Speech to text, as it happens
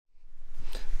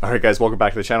Alright guys, welcome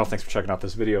back to the channel. Thanks for checking out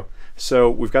this video.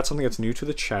 So we've got something that's new to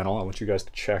the channel I want you guys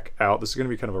to check out. This is going to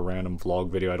be kind of a random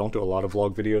vlog video. I don't do a lot of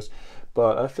vlog videos,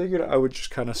 but I figured I would just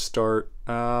kind of start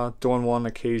doing one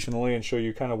occasionally and show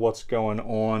you kind of what's going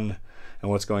on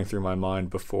and what's going through my mind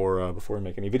before we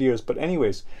make any videos. But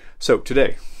anyways, so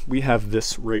today we have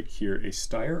this right here, a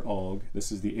Steyr AUG.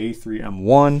 This is the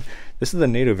A3M1. This is the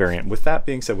Nato variant. With that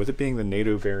being said, with it being the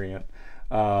Nato variant,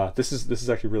 this is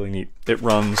actually really neat. It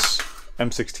runs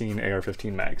M16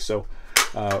 AR-15 mags. So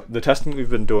the testing we've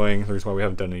been doing, the reason why we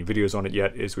haven't done any videos on it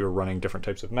yet, is we were running different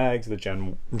types of mags, the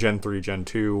Gen 3, Gen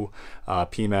 2,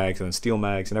 P mags, and then steel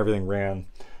mags, and everything ran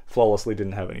flawlessly.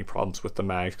 Didn't have any problems with the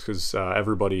mags because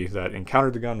everybody that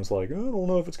encountered the gun was like, I don't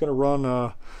know if it's going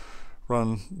to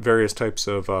run various types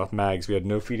of mags. We had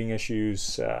no feeding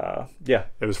issues. Yeah,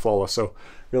 it was flawless. So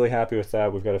really happy with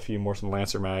that. We've got a few some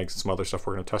Lancer mags and some other stuff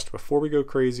we're going to test before we go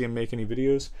crazy and make any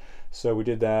videos. So we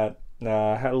did that.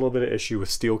 Had a little bit of issue with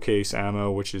steel case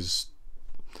ammo, which is,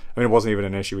 I mean, it wasn't even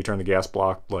an issue. We turned the gas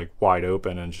block like wide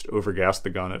open and just overgassed the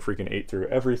gun. It freaking ate through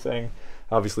everything.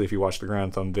 Obviously, if you watch the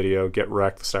Grand Thumb video, get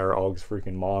wrecked. The Steyr AUG's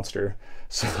freaking monster.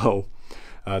 So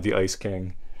the Ice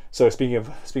King. So speaking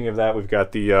of that, we've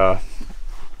got the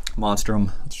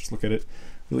Monstrum. Let's just look at it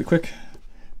really quick.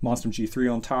 Monstrum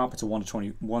G3 on top. It's a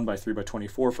 1:21 by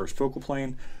 3x24 first focal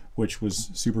plane, which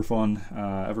was super fun.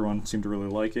 Everyone seemed to really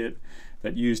like it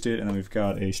that used it. And then we've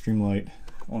got a Streamlight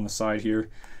on the side here.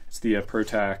 It's the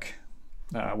ProTac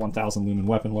 1000 lumen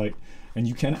weapon light, and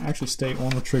you can actually stay on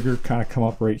the trigger, kind of come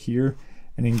up right here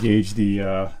and engage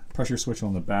the pressure switch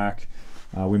on the back.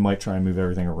 We might try and move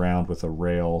everything around with a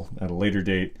rail at a later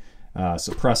date.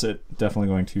 Suppress it, definitely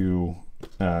going to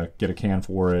get a can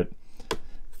for it.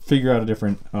 Figure out a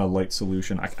different light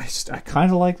solution. I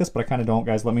kind of like this, but I kind of don't.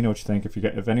 Guys, let me know what you think.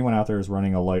 If anyone out there is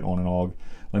running a light on an AUG,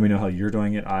 let me know how you're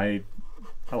doing it. I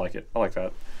like it. I like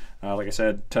that. Like I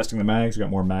said, testing the mags. We got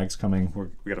more mags coming.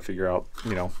 We got to figure out,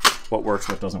 what works,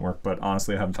 what doesn't work. But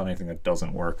honestly, I haven't found anything that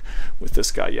doesn't work with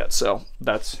this guy yet. So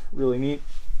that's really neat.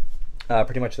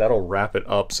 Pretty much that'll wrap it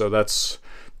up. So that's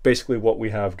basically what we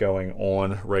have going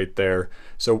on right there.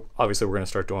 So obviously we're going to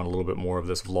start doing a little bit more of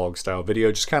this vlog style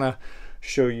video, just kind of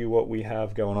show you what we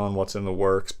have going on, what's in the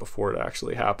works before it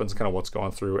actually happens, kind of what's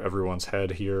going through everyone's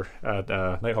head here at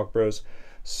Nighthawk Bros.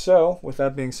 So with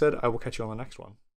that being said, I will catch you on the next one.